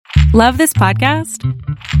Love this podcast?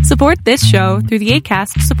 Support this show through the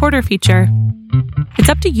Acast supporter feature. It's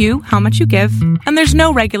up to you how much you give, and there's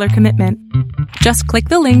no regular commitment. Just click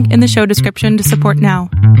the link in the show description to support now.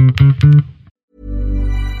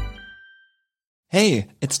 Hey,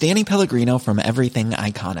 it's Danny Pellegrino from Everything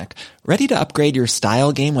Iconic. Ready to upgrade your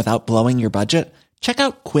style game without blowing your budget? Check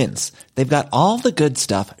out Quince. They've got all the good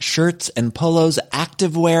stuff, shirts and polos,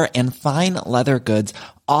 activewear, and fine leather goods,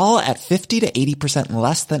 all at 50 to 80%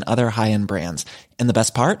 less than other high-end brands. And the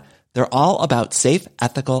best part? They're all about safe,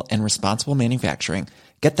 ethical, and responsible manufacturing.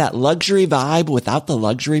 Get that luxury vibe without the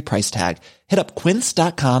luxury price tag. Hit up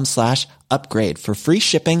quince.com/upgrade for free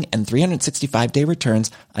shipping and 365-day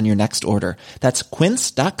returns on your next order. That's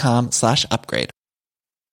quince.com/upgrade.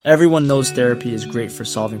 Everyone knows therapy is great for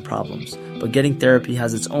solving problems, but getting therapy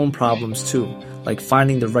has its own problems too, like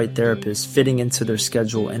finding the right therapist, fitting into their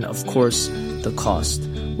schedule, and of course, the cost.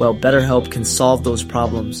 Well, BetterHelp can solve those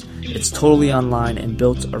problems. It's totally online and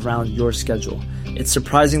built around your schedule. It's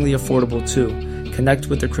surprisingly affordable too. Connect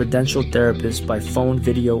with a credentialed therapist by phone,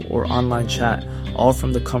 video, or online chat, all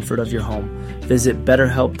from the comfort of your home. Visit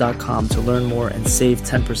BetterHelp.com to learn more and save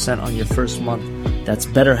 10% on your first month. That's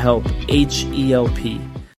BetterHelp, H-E-L-P.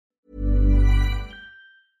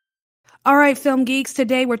 All right, film geeks,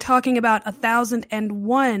 today we're talking about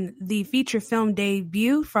 1001, the feature film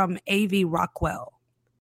debut from A.V. Rockwell.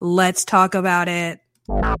 Let's talk about it.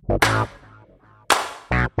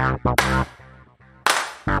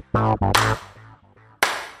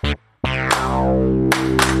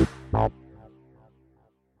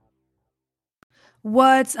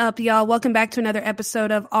 What's up, y'all? Welcome back to another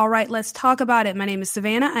episode of All Right, Let's Talk About It. My name is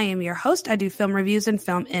Savannah. I am your host. I do film reviews and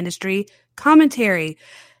film industry commentary.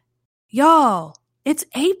 Y'all, it's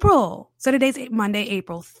April. So today's Monday,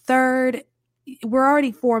 April 3rd. We're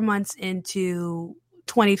already 4 months into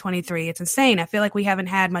 2023. It's insane. I feel like we haven't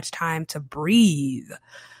had much time to breathe.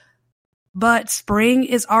 But spring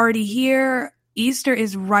is already here. Easter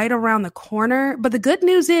is right around the corner. But the good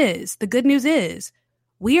news is,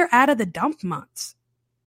 we are out of the dump months.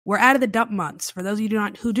 We're out of the dump months. For those of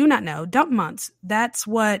you who do not know, dump months, that's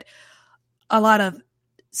what a lot of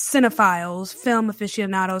cinephiles, film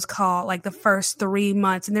aficionados call like the first 3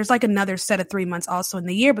 months. And there's like another set of 3 months also in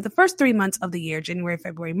the year. But the first 3 months of the year, January,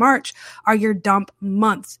 February, March, are your dump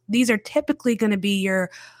months. These are typically going to be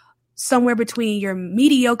somewhere between your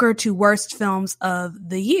mediocre to worst films of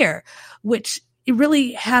the year, which it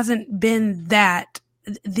really hasn't been that.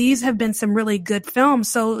 These have been some really good films.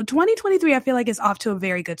 So 2023, I feel like is off to a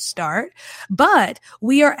very good start, but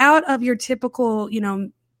we are out of your typical,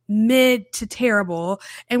 mid to terrible,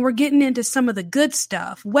 and we're getting into some of the good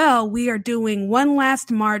stuff. Well, we are doing one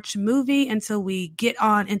last March movie until we get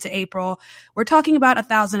on into April. We're talking about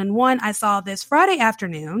 1001. I saw this Friday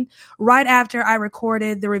afternoon, right after I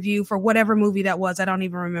recorded the review for whatever movie that was. I don't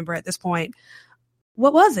even remember at this point.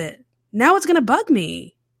 What was it? Now it's going to bug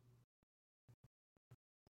me.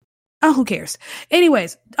 Oh, who cares?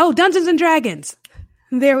 Anyways, Dungeons and Dragons.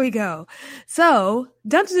 There we go. So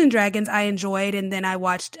Dungeons and Dragons I enjoyed, and then I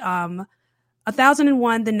watched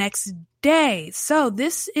 1001 the next day. So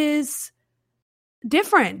this is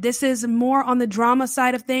different. This is more on the drama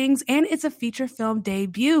side of things, and it's a feature film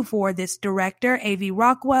debut for this director, A.V.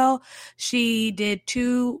 Rockwell. She did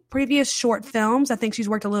 2 previous short films. I think she's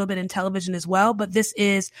worked a little bit in television as well, but this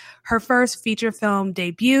is her first feature film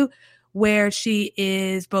debut where she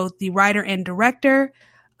is both the writer and director.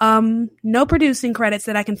 No producing credits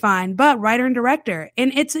that I can find, but writer and director.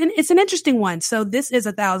 And it's an interesting one. So this is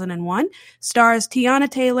 1001, stars Teyana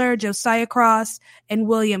Taylor, Josiah Cross, and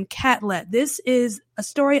William Catlett. This is a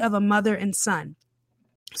story of a mother and son.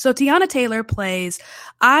 So Teyana Taylor plays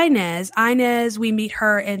Inez. Inez, we meet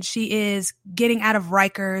her and she is getting out of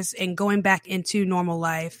Rikers and going back into normal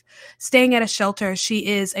life, staying at a shelter. She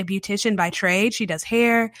is a beautician by trade. She does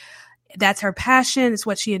hair. That's her passion. It's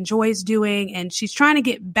what she enjoys doing. And she's trying to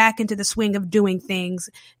get back into the swing of doing things.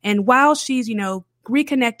 And while she's,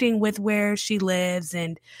 reconnecting with where she lives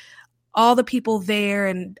and all the people there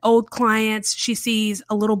and old clients, she sees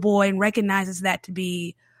a little boy and recognizes that to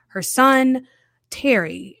be her son,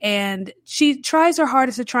 Terry. And she tries her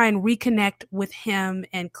hardest to try and reconnect with him.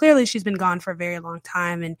 And clearly she's been gone for a very long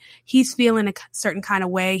time. And he's feeling a certain kind of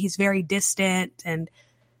way. He's very distant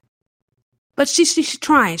but she's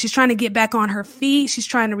trying. She's trying to get back on her feet. She's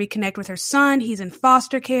trying to reconnect with her son. He's in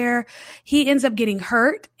foster care. He ends up getting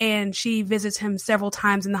hurt, and she visits him several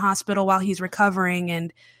times in the hospital while he's recovering.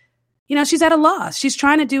 And, she's at a loss. She's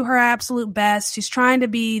trying to do her absolute best. She's trying to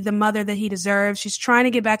be the mother that he deserves. She's trying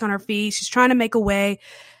to get back on her feet. She's trying to make a way.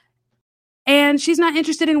 And she's not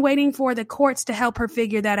interested in waiting for the courts to help her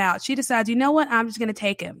figure that out. She decides, you know what? I'm just going to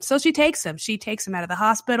take him. So she takes him. She takes him out of the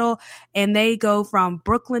hospital, and they go from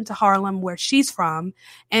Brooklyn to Harlem, where she's from,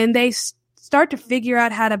 and they start to figure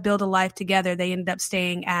out how to build a life together. They end up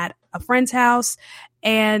staying at a friend's house,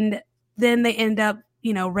 and then they end up,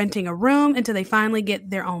 renting a room until they finally get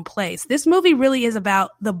their own place. This movie really is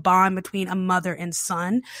about the bond between a mother and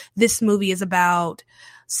son. This movie is about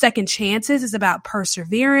second chances. It's about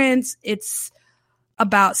perseverance. It's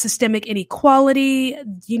about systemic inequality.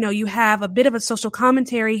 You have a bit of a social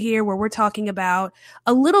commentary here where we're talking about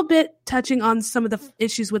a little bit touching on some of the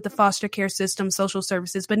issues with the foster care system, social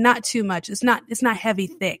services, but not too much. It's not heavy,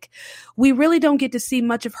 thick. We really don't get to see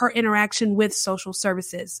much of her interaction with social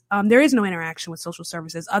services. There is no interaction with social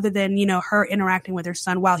services other than, her interacting with her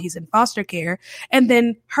son while he's in foster care, and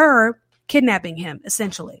then her kidnapping him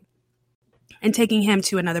essentially and taking him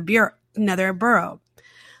to another borough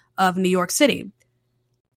of New York City.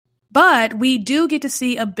 But we do get to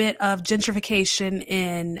see a bit of gentrification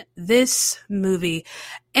in this movie.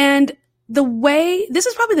 And this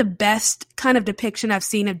is probably the best kind of depiction I've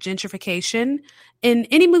seen of gentrification in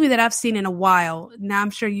any movie that I've seen in a while. Now,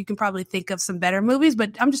 I'm sure you can probably think of some better movies,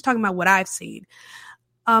 but I'm just talking about what I've seen.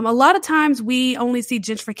 A lot of times we only see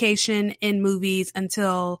gentrification in movies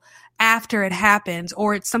until after it happens,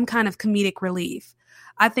 or it's some kind of comedic relief.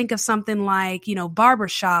 I think of something like,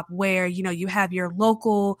 Barbershop, where, you have your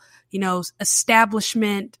local,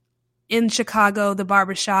 establishment in Chicago, the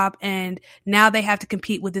barbershop, and now they have to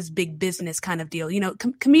compete with this big business kind of deal,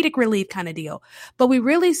 comedic relief kind of deal. But we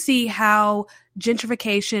really see how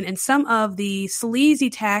gentrification and some of the sleazy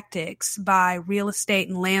tactics by real estate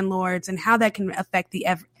and landlords and how that can affect the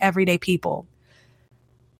everyday people.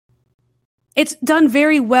 It's done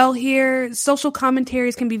very well here. Social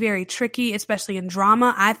commentaries can be very tricky, especially in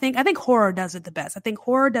drama. I think horror does it the best. I think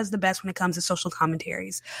horror does the best when it comes to social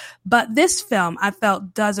commentaries. But this film, I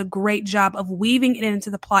felt, does a great job of weaving it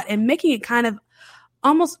into the plot and making it kind of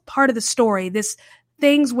almost part of the story. This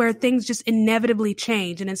things where things just inevitably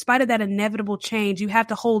change. And in spite of that inevitable change, you have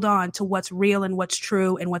to hold on to what's real and what's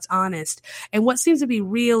true and what's honest. And what seems to be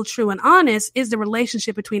real, true, and honest is the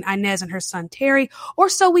relationship between Inez and her son, Terry, or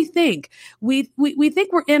so we think. We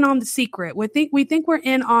think we're in on the secret. We think we're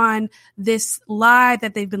in on this lie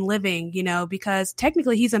that they've been living, because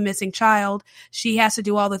technically he's a missing child. She has to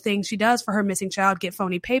do all the things she does for her missing child, get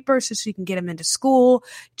phony papers so she can get him into school,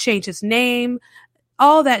 change his name,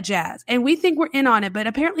 all that jazz. And we think we're in on it, but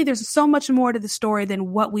apparently there's so much more to the story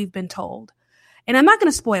than what we've been told. And I'm not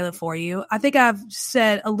going to spoil it for you. I think I've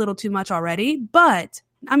said a little too much already, but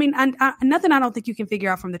I mean, nothing I don't think you can figure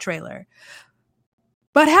out from the trailer.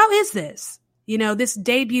 But how is this? This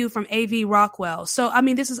debut from A.V. Rockwell. So,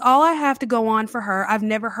 this is all I have to go on for her. I've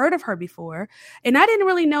never heard of her before. And I didn't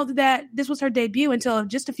really know that this was her debut until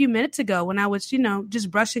just a few minutes ago when I was, just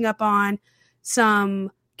brushing up on some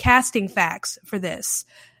casting facts for this.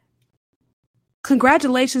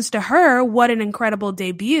 Congratulations to her. What an incredible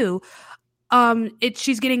debut.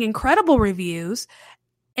 She's getting incredible reviews.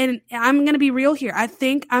 And I'm going to be real here. I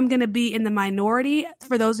think I'm going to be in the minority.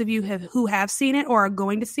 For those of you who have seen it or are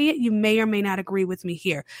going to see it, you may or may not agree with me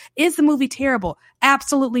here. Is the movie terrible?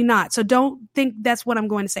 Absolutely not. So don't think that's what I'm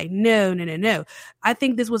going to say. No. I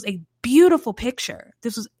think this was a beautiful picture.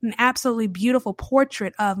 This was an absolutely beautiful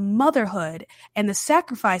portrait of motherhood and the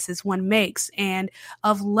sacrifices one makes, and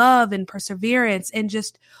of love and perseverance and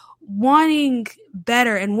just wanting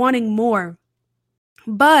better and wanting more.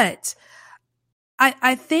 But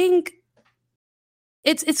I think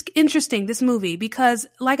it's interesting, this movie, because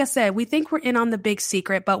like I said, we think we're in on the big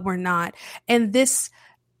secret, but we're not. And this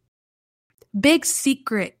big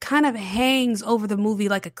secret kind of hangs over the movie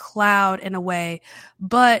like a cloud in a way,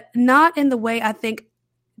 but not in the way I think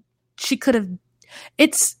she could have.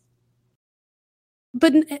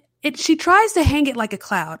 She tries to hang it like a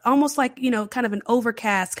cloud, almost like, kind of an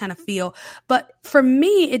overcast kind of feel. But for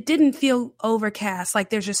me, it didn't feel overcast.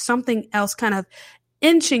 Like there's just something else kind of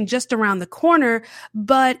inching just around the corner,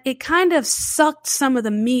 but it kind of sucked some of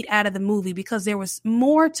the meat out of the movie because there was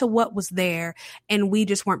more to what was there and we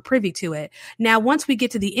just weren't privy to it. Now, once we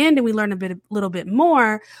get to the end and we learn a little bit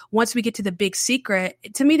more, once we get to the big secret,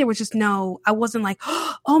 to me, there was just I wasn't like,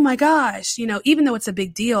 oh my gosh, even though it's a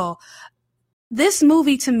big deal. This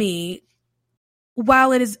movie to me,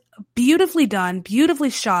 while it is beautifully done, beautifully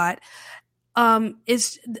shot,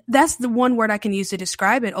 that's the one word I can use to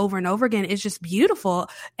describe it over and over again. It's just beautiful.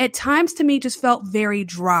 At times to me just felt very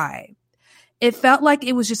dry. It felt like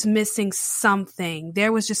it was just missing something.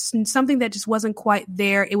 There was just something that just wasn't quite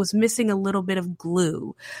there. It was missing a little bit of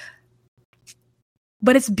glue.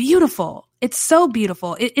 But it's beautiful. It's so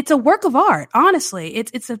beautiful. It's a work of art. Honestly,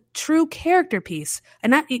 it's a true character piece.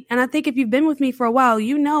 And I think if you've been with me for a while,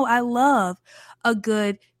 you know I love a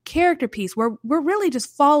good character piece where we're really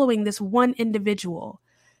just following this one individual.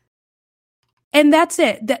 And that's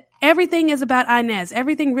it. That everything is about Inez.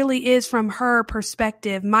 Everything really is from her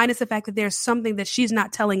perspective, minus the fact that there's something that she's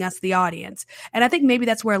not telling us, the audience. And I think maybe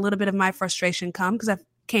that's where a little bit of my frustration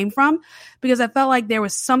came from, because I felt like there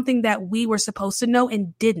was something that we were supposed to know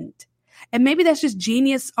and didn't. And maybe that's just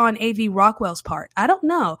genius on A.V. Rockwell's part. I don't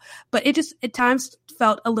know. But it just at times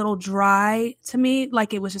felt a little dry to me,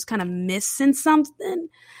 like it was just kind of missing something.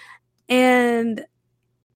 And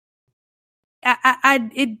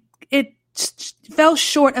it fell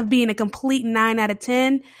short of being a complete 9 out of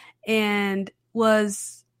 10 and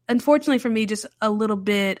was, unfortunately for me, just a little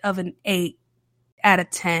bit of an 8 out of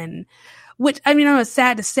 10. Which, I mean, I know it's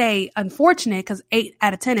sad to say, unfortunate, because 8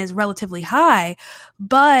 out of 10 is relatively high,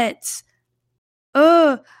 but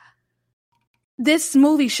this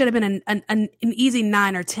movie should have been an easy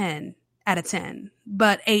 9 or 10 out of 10,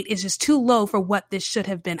 but 8 is just too low for what this should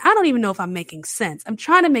have been. I don't even know if I'm making sense. I'm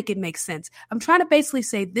trying to make it make sense. I'm trying to basically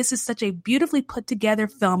say this is such a beautifully put together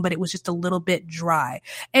film, but it was just a little bit dry,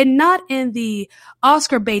 and not in the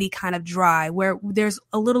Oscar baity kind of dry where there's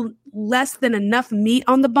a little less than enough meat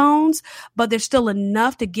on the bones, but there's still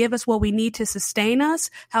enough to give us what we need to sustain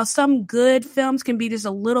us. How some good films can be just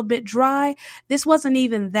a little bit dry. This wasn't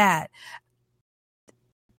even that.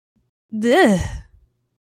 Ugh.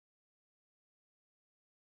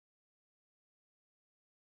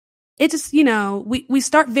 It just, we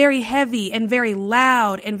start very heavy and very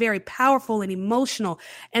loud and very powerful and emotional.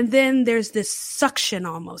 And then there's this suction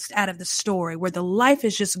almost out of the story where the life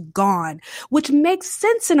is just gone, which makes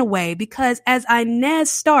sense in a way, because as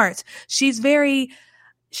Inez starts, she's very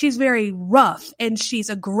rough and she's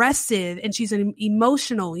aggressive and she's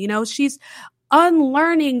emotional. She's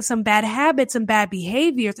unlearning some bad habits and bad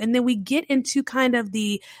behaviors. And then we get into kind of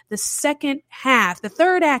the second half, the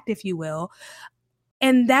third act, if you will.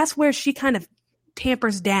 And that's where she kind of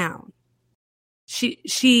tampers down. She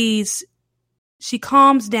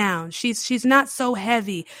calms down. She's not so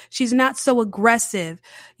heavy. She's not so aggressive.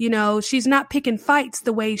 She's not picking fights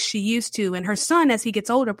the way she used to. And her son, as he gets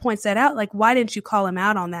older, points that out. Like, why didn't you call him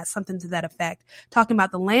out on that? Something to that effect. Talking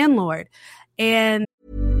about the landlord. And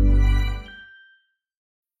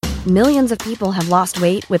millions of people have lost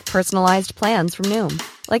weight with personalized plans from Noom.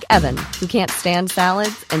 Like Evan, who can't stand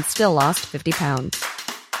salads and still lost 50 pounds.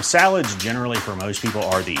 Salads generally for most people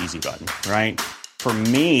are the easy button, right? For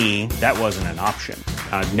me, that wasn't an option.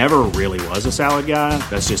 I never really was a salad guy.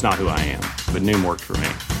 That's just not who I am. But Noom worked for me.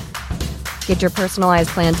 Get your personalized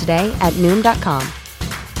plan today at Noom.com.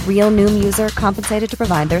 Real Noom user compensated to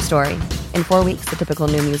provide their story. In 4 weeks, the typical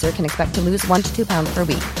Noom user can expect to lose 1 to 2 pounds per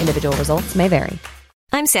week. Individual results may vary.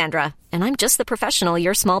 I'm Sandra, and I'm just the professional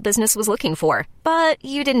your small business was looking for. But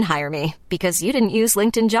you didn't hire me because you didn't use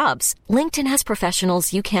LinkedIn Jobs. LinkedIn has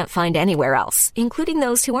professionals you can't find anywhere else, including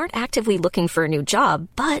those who aren't actively looking for a new job,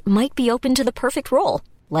 but might be open to the perfect role,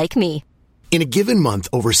 like me. In a given month,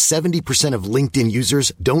 over 70% of LinkedIn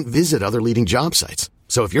users don't visit other leading job sites.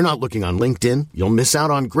 So if you're not looking on LinkedIn, you'll miss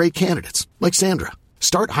out on great candidates like Sandra.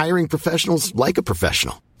 Start hiring professionals like a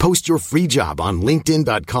professional. Post your free job on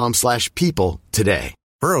linkedin.com/people today.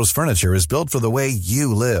 Burrow's furniture is built for the way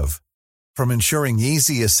you live. From ensuring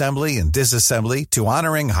easy assembly and disassembly to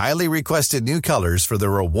honoring highly requested new colors for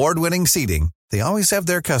their award-winning seating, they always have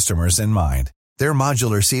their customers in mind. Their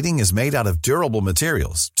modular seating is made out of durable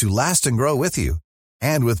materials to last and grow with you.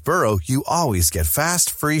 And with Burrow, you always get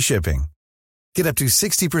fast, free shipping. Get up to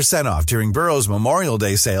 60% off during Burrow's Memorial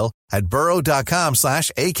Day sale at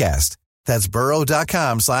burrow.com/ACAST. That's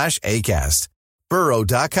burrow.com/ACAST.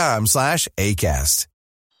 burrow.com/ACAST.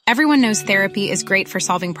 Everyone knows therapy is great for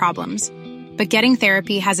solving problems, but getting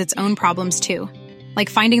therapy has its own problems too, like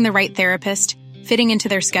finding the right therapist, fitting into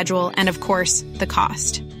their schedule, and of course, the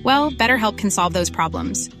cost. Well, BetterHelp can solve those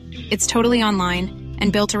problems. It's totally online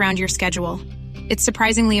and built around your schedule. It's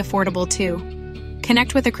surprisingly affordable too.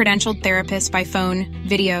 Connect with a credentialed therapist by phone,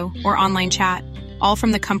 video, or online chat, all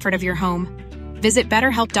from the comfort of your home. Visit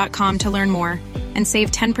BetterHelp.com to learn more and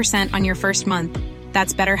save 10% on your first month.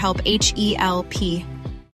 That's BetterHelp, H-E-L-P.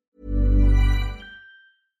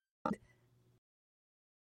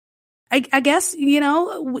 I guess,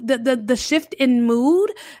 the shift in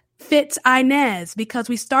mood fits Inez, because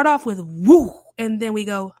we start off with woo, and then we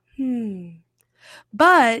go,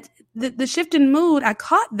 But the shift in mood, I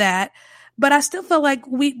caught that, but I still felt like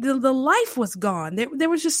the life was gone. There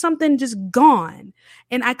was just something just gone,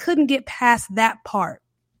 and I couldn't get past that part,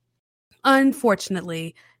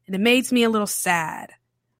 unfortunately, and it makes me a little sad.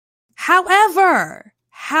 However,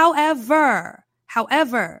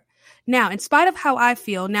 now, in spite of how I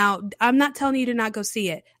feel, now, I'm not telling you to not go see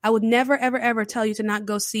it. I would never, ever, ever tell you to not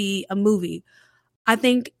go see a movie. I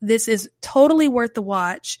think this is totally worth the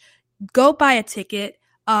watch. Go buy a ticket.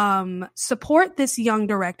 Support this young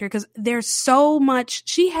director because there's so much.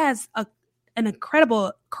 She has an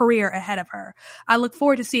incredible career ahead of her. I look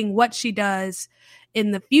forward to seeing what she does in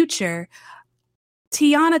the future.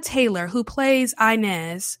 Teyana Taylor, who plays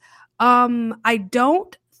Inez, I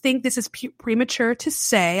don't think this is premature to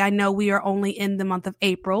say. I know we are only in the month of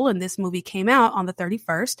April and this movie came out on the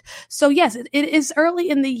 31st. So yes, it is early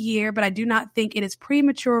in the year, but I do not think it is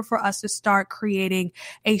premature for us to start creating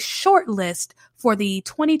a short list for the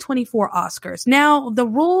 2024 Oscars. Now, the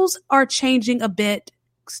rules are changing a bit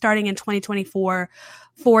starting in 2024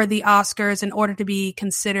 for the Oscars. In order to be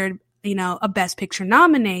considered, a Best Picture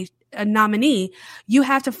nominee, you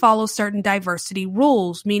have to follow certain diversity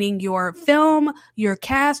rules, meaning your film, your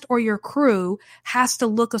cast, or your crew has to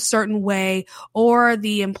look a certain way, or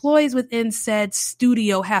the employees within said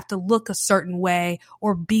studio have to look a certain way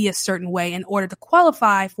or be a certain way in order to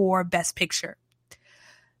qualify for Best Picture,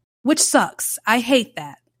 which sucks. I hate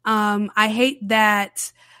that. I hate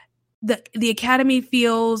that the Academy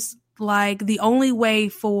feels like the only way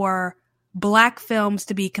for Black films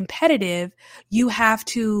to be competitive, you have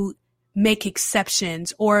to make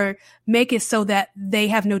exceptions or make it so that they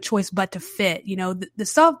have no choice but to fit, the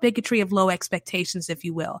soft bigotry of low expectations, if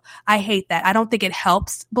you will. I hate that. I don't think it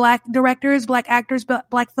helps Black directors, Black actors,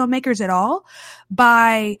 Black filmmakers at all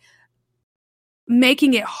by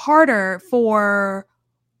making it harder for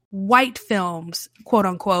white films, quote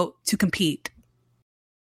unquote, to compete.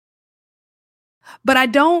 But I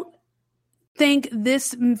don't think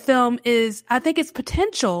this film I think there's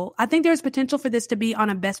potential for this to be on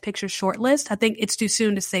a Best Picture shortlist. I think it's too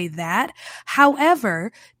soon to say that.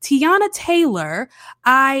 However, Teyana Taylor,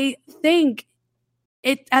 I think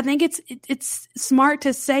it's smart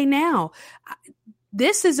to say now,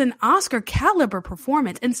 this is an Oscar caliber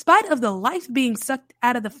performance. In spite of the life being sucked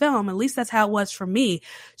out of the film, at least that's how it was for me,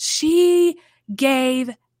 she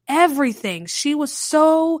gave everything. She was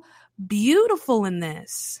so beautiful in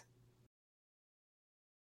this.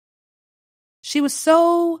 She was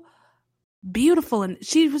so beautiful and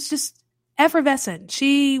she was just effervescent.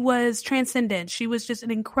 She was transcendent. She was just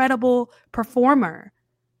an incredible performer.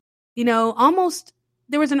 Almost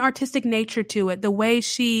there was an artistic nature to it, the way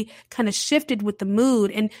she kind of shifted with the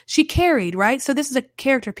mood and she carried, right? So this is a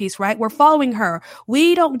character piece, right? We're following her.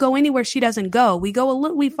 We don't go anywhere she doesn't go. We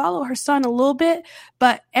follow her son a little bit,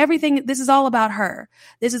 but this is all about her.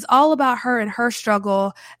 This is all about her and her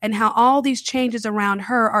struggle and how all these changes around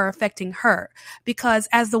her are affecting her. Because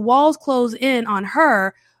as the walls close in on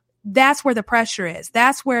her, that's where the pressure is.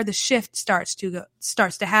 That's where the shift starts to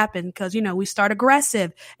happen because, we start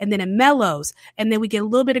aggressive and then it mellows and then we get a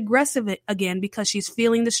little bit aggressive again because she's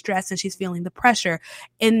feeling the stress and she's feeling the pressure.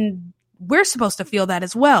 And we're supposed to feel that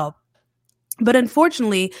as well. But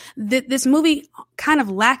unfortunately, this movie kind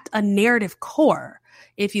of lacked a narrative core,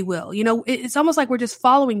 if you will. It's almost like we're just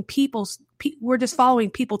following people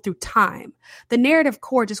through time. The narrative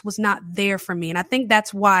core just was not there for me. And I think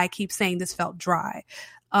that's why I keep saying this felt dry.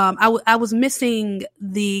 I was missing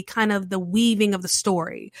the kind of the weaving of the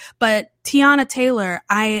story, but Teyana Taylor,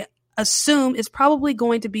 I assume is probably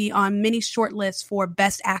going to be on many shortlists for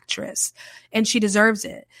Best Actress, and she deserves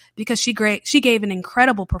it because she gave an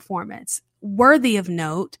incredible performance, worthy of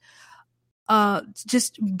note,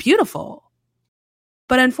 just beautiful.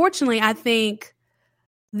 But unfortunately, I think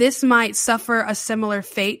this might suffer a similar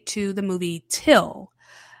fate to the movie Till.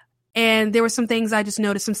 And there were some things I just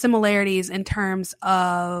noticed, some similarities in terms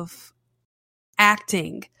of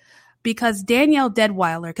acting. Because Danielle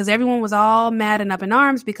Deadwyler, because everyone was all mad and up in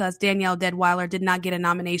arms because Danielle Deadwyler did not get a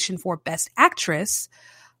nomination for Best Actress.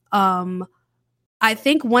 I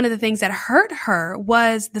think one of the things that hurt her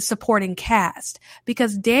was the supporting cast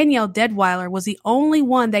because Danielle Deadwyler was the only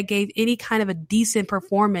one that gave any kind of a decent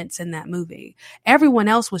performance in that movie. Everyone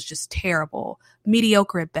else was just terrible,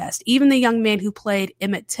 mediocre at best. Even the young man who played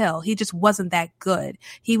Emmett Till, he just wasn't that good.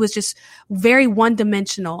 He was just very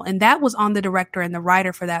one-dimensional. And that was on the director and the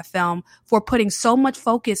writer for that film for putting so much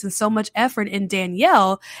focus and so much effort in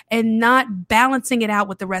Danielle and not balancing it out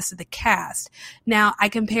with the rest of the cast. Now, I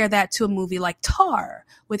compare that to a movie like Tar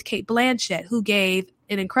with Cate Blanchett, who gave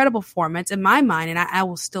an incredible performance in my mind, and I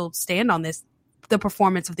will still stand on this, the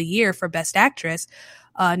performance of the year for Best Actress.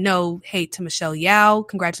 No hate to Michelle Yeoh.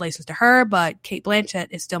 Congratulations to her, but Cate Blanchett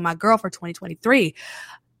is still my girl for 2023.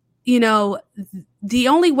 the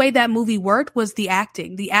only way that movie worked was the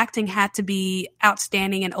acting. The acting had to be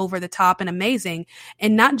outstanding and over the top and amazing.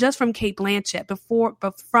 And not just from Cate Blanchett,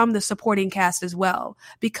 but from the supporting cast as well,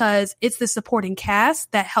 because it's the supporting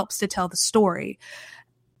cast that helps to tell the story.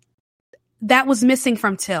 That was missing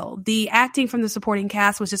from Till. The acting from the supporting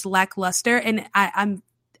cast was just lackluster. And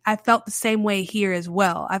I felt the same way here as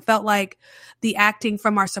well. I felt like the acting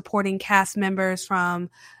from our supporting cast members, from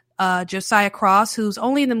Josiah Cross, who's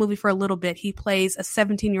only in the movie for a little bit. He plays a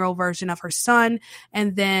 17-year-old version of her son.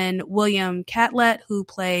 And then William Catlett, who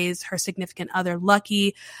plays her significant other,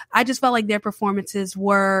 Lucky. I just felt like their performances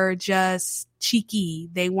were just cheeky.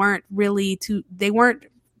 They weren't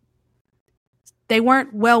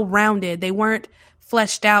well-rounded. They weren't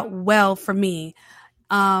fleshed out well for me.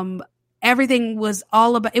 Everything was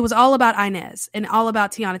all about Inez and all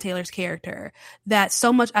about Teyana Taylor's character. That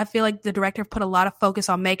so much, I feel like the director put a lot of focus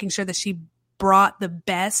on making sure that she brought the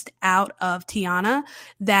best out of Teyana,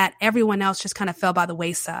 that everyone else just kind of fell by the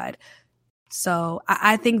wayside. So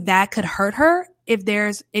I think that could hurt her if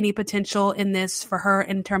there's any potential in this for her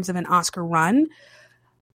in terms of an Oscar run.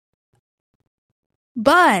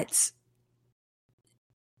 But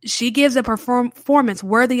she gives a performance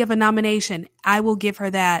worthy of a nomination. I will give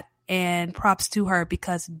her that. And props to her,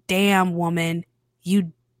 because damn, woman,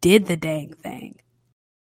 you did the dang thing.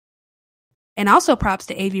 And also props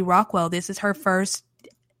to Avie Rockwell. This is her first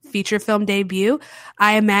feature film debut.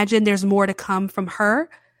 I imagine there's more to come from her,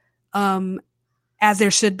 as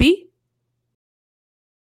there should be.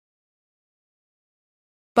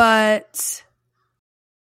 But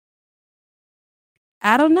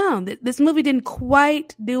I don't know. This movie didn't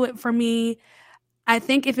quite do it for me. I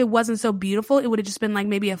think if it wasn't so beautiful, it would have just been like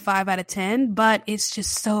maybe a 5 out of 10, but it's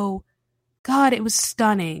just so, God, it was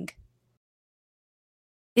stunning.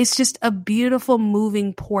 It's just a beautiful,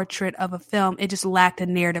 moving portrait of a film. It just lacked a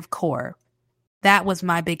narrative core. That was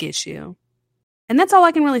my big issue. And that's all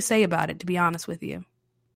I can really say about it, to be honest with you.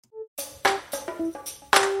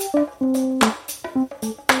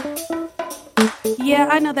 Yeah,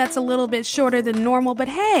 I know that's a little bit shorter than normal, but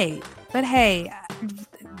hey,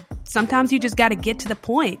 sometimes you just got to get to the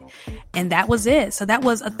point. And that was it. So that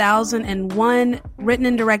was 1001, written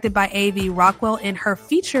and directed by Avie Rockwell in her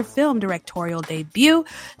feature film directorial debut.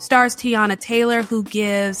 Stars Teyana Taylor, who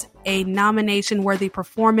gives a nomination-worthy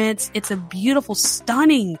performance. It's a beautiful,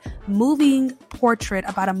 stunning, moving portrait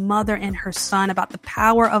about a mother and her son, about the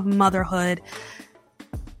power of motherhood.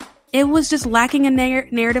 It was just lacking a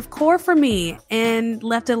narrative core for me and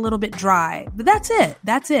left it a little bit dry. But that's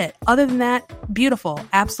it. Other than that, beautiful,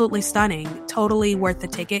 absolutely stunning, totally worth the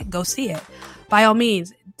ticket. Go see it. By all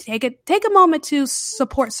means, take a moment to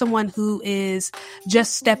support someone who is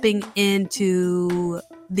just stepping into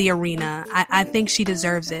the arena. I think she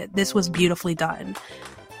deserves it. This was beautifully done.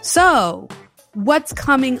 So, what's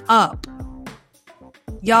coming up?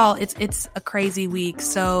 Y'all, it's a crazy week.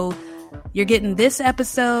 So, you're getting this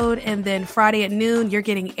episode, and then Friday at noon, you're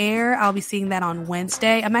getting Air. I'll be seeing that on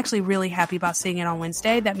Wednesday. I'm actually really happy about seeing it on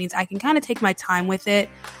Wednesday. That means I can kind of take my time with it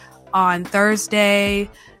on Thursday.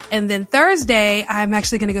 And then Thursday, I'm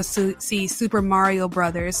actually going to go see Super Mario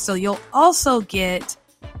Brothers. So you'll also get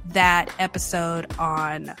that episode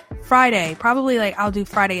on Friday. Probably I'll do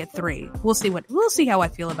Friday at 3. We'll see how I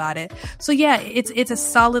feel about it. So yeah, it's a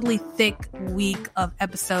solidly thick week of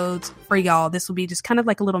episodes for y'all. This will be just kind of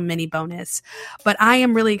like a little mini bonus, but I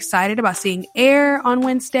am really excited about seeing Air on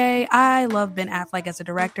Wednesday. I love Ben Affleck as a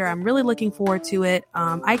director. I'm really looking forward to it.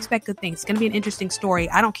 I expect good things. It's going to be an interesting story.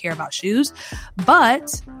 I don't care about shoes,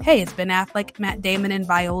 but hey, it's Ben Affleck, Matt Damon, and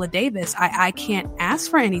Viola Davis. I can't ask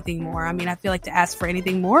for anything more. I mean, I feel like to ask for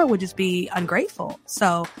anything more would just be ungrateful.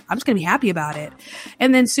 So I'm just going to be happy about it.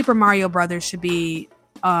 And then Super Mario Brothers should be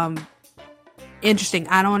interesting.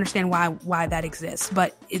 I don't understand why that exists,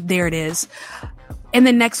 but there it is. And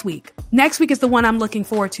then next week is the one I'm looking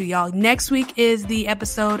forward to, y'all. Next week is the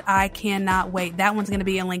episode I cannot wait. That one's going to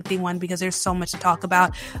be a lengthy one because there's so much to talk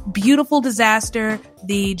about. Beautiful Disaster,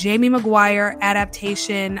 the Jamie Maguire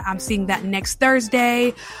adaptation. I'm seeing that next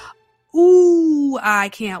Thursday. Ooh, I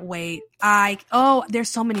can't wait. There's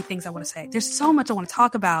so many things I want to say. There's so much I want to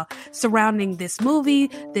talk about surrounding this movie,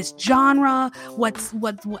 this genre.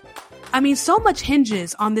 So much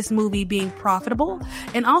hinges on this movie being profitable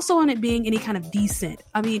and also on it being any kind of decent.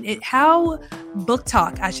 I mean, how Book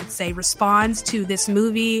Talk, I should say, responds to this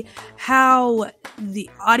movie, how the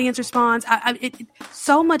audience responds.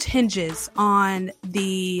 So much hinges on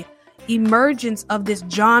the emergence of this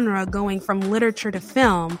genre going from literature to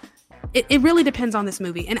film. It really depends on this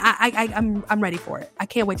movie, and I'm ready for it. I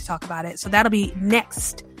can't wait to talk about it. So that'll be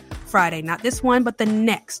next Friday, not this one, but the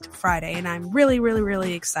next Friday, and I'm really, really,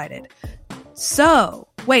 really excited. So,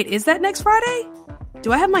 wait, is that next Friday?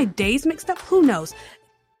 Do I have my days mixed up? Who knows?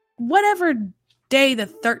 Whatever day the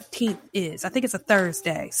 13th is. I think it's a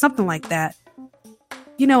Thursday. Something like that.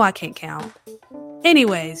 You know I can't count.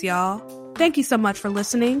 Anyways, y'all, thank you so much for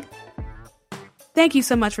listening. Thank you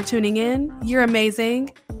so much for tuning in. You're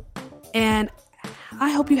amazing. And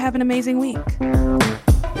I hope you have an amazing week.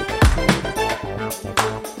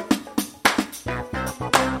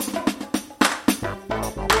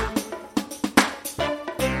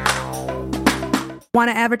 Want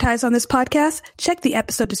to advertise on this podcast? Check the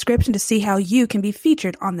episode description to see how you can be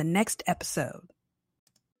featured on the next episode.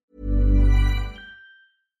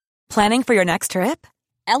 Planning for your next trip?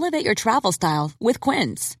 Elevate your travel style with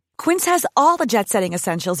Quince. Quince has all the jet-setting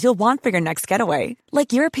essentials you'll want for your next getaway,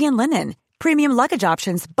 like European linen, premium luggage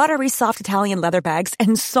options, buttery soft Italian leather bags,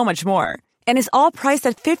 and so much more. And is all priced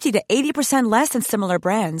at 50 to 80% less than similar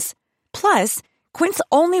brands. Plus, Quince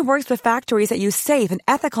only works with factories that use safe and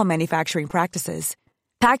ethical manufacturing practices.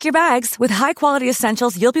 Pack your bags with high-quality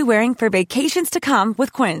essentials you'll be wearing for vacations to come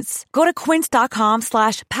with Quince. Go to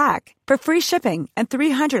quince.com/pack for free shipping and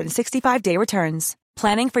 365-day returns.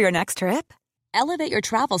 Planning for your next trip? Elevate your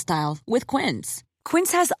travel style with Quince.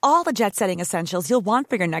 Quince has all the jet-setting essentials you'll want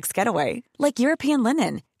for your next getaway, like European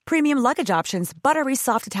linen, premium luggage options, buttery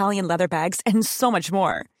soft Italian leather bags, and so much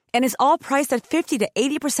more. And is all priced at 50 to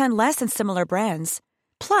 80% less than similar brands.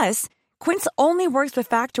 Plus, Quince only works with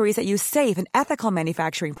factories that use safe and ethical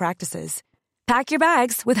manufacturing practices. Pack your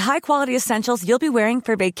bags with high-quality essentials you'll be wearing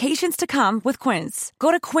for vacations to come with Quince.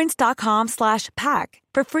 Go to quince.com/pack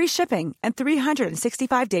for free shipping and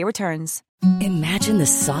 365-day returns. Imagine the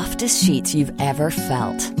softest sheets you've ever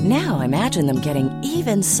felt. Now imagine them getting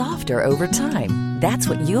even softer over time. That's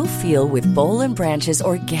what you'll feel with Boll & Branch's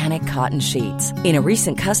organic cotton sheets. In a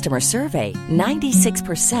recent customer survey,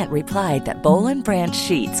 96% replied that Boll & Branch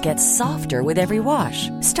sheets get softer with every wash.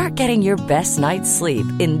 Start getting your best night's sleep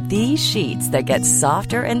in these sheets that get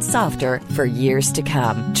softer and softer for years to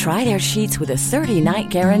come. Try their sheets with a 30-night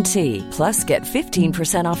guarantee. Plus, get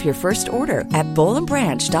 15% off your first order at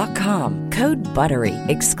bollandbranch.com. Code BUTTERY.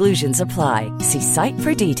 Exclusions apply. See site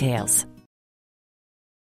for details.